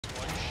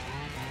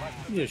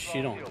You just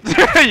shit on.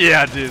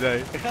 Yeah, I did,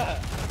 eh?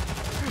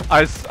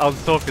 I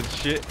was talking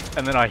shit,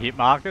 and then I hit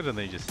mark it, and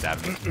then he just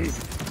stabbed me.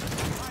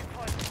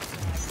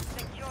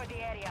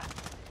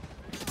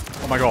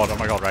 Oh my god,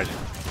 Raging.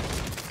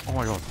 Oh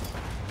my god.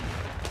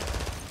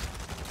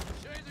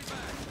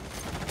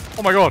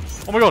 Oh my god,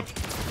 oh my god,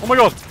 oh my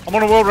god, I'm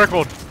on a world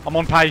record. I'm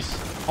on pace.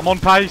 I'm on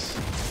pace.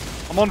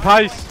 I'm on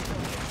pace.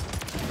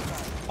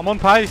 I'm on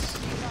pace.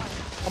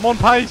 I'm on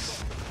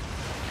pace.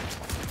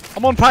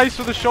 I'm on pace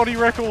for the shoddy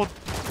record.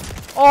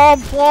 Oh, I'm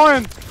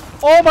flying.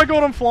 Oh my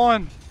god, I'm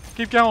flying.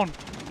 Keep going.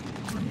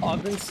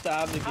 I've been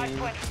stabbed again.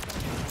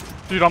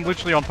 Dude, I'm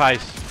literally on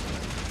pace.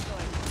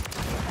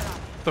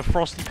 The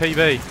Frosty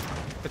PB.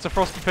 It's a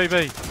Frosty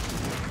PB.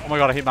 Oh my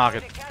god, I hit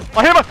market.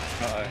 I hit it!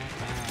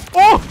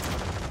 Oh!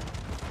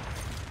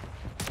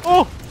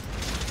 Oh!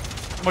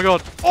 Oh my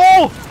god.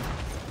 Oh!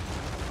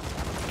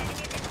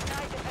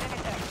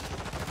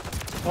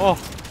 Oh!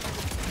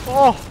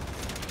 Oh!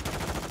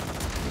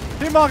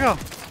 Hit marker!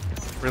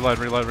 Reload,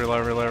 reload,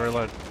 reload, reload,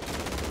 reload.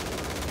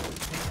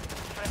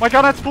 My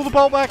gun had to pull the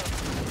bolt back!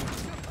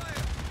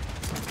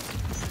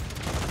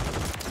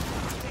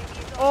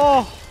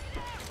 Oh!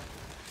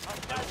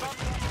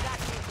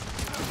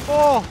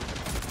 Oh!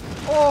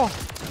 Oh!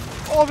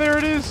 Oh, there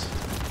it is!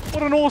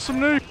 What an awesome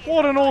nuke!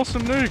 What an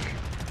awesome nuke!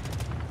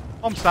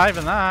 I'm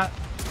saving that.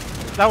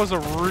 That was a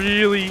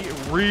really,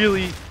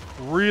 really,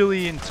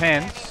 really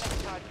intense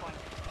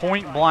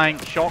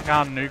point-blank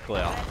shotgun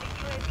nuclear.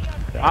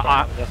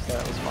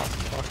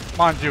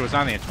 Mind you, it was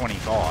only a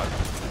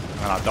 25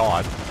 and I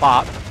died,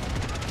 but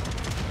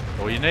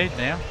all you need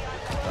now.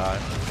 So,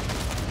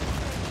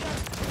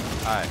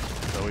 hey,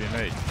 that's all you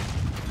need.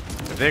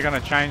 If they're going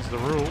to change the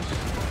rules,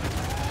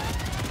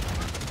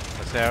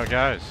 that's how it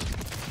goes.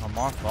 Not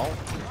my fault.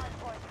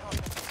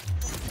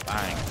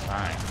 Bang,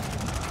 bang.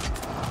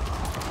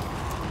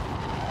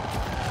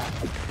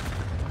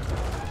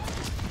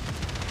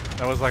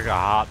 That was like a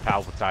heart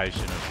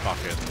palpitation of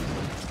fucking,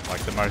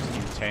 like the most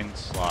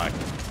intense, like,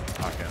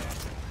 fucking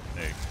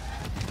nuke.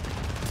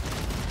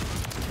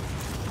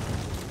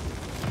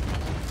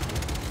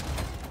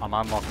 I'm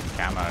unlocking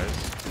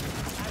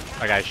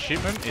camos. Okay,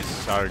 shipment is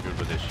so good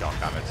with this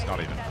shotgun, it's not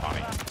even funny.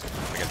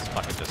 Like, it's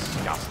fucking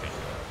disgusting.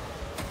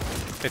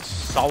 It's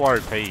so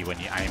OP when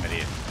you aim it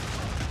in.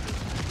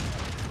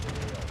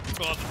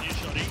 Oh, the new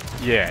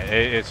shotty. Yeah,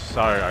 it's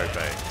so OP.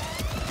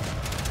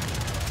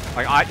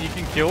 Like, you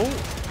can kill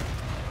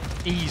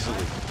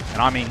easily, and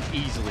I mean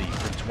easily,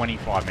 from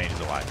 25 meters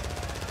away.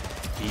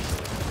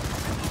 Easily.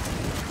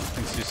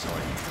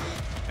 Consistently.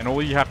 And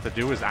all you have to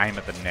do is aim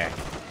at the neck.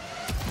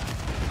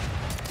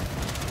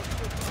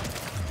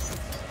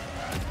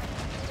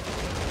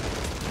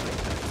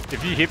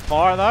 If you hip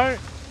fire though,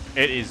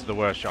 it is the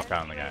worst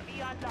shotgun in the game.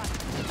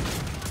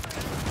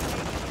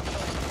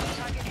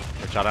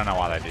 Which I don't know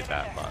why they did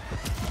that, but...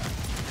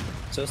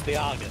 So it's the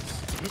Argus.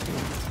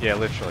 Yeah,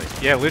 literally.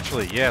 Yeah,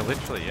 literally. Yeah,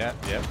 literally. Yeah,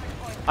 yeah.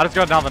 I just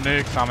got another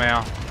nuke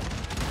somehow.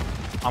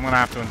 I'm gonna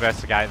have to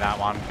investigate that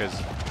one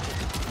because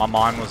my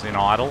mind was in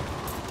idle,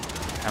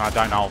 and I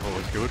don't know if it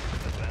was good.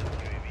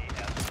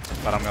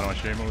 But I'm gonna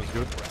assume it was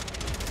good.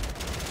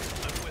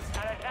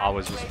 I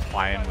was just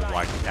playing with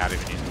like without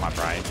even using my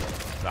brain,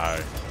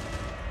 so.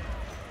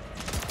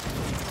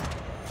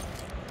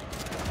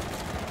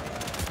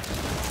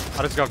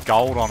 I just got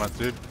gold on it,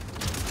 dude.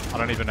 I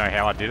don't even know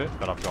how I did it,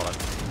 but I've got it.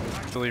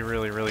 Really,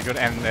 really, really good.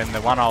 And then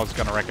the one I was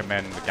gonna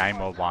recommend, the Game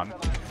World one,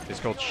 is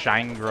called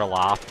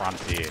Shangri-La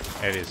Frontier.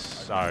 It is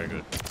so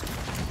good.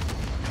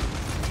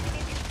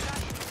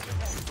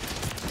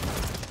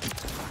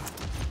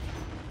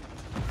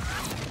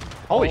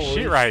 Holy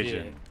shit,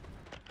 Raging.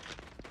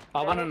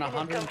 I went on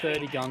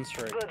 130 gun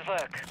streak.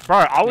 Bro,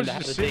 I was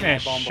just sitting there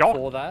shocked.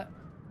 Before that.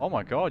 Oh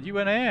my god, you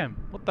went ham.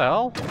 What the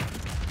hell?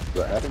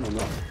 Do I have him or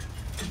not?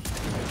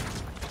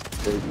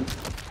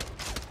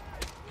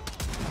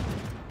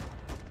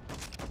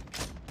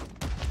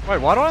 Wait,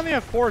 why do I only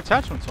have 4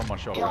 attachments on my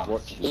shotgun? I was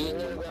watching him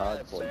in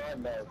hard point.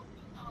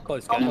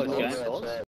 Close game, close game.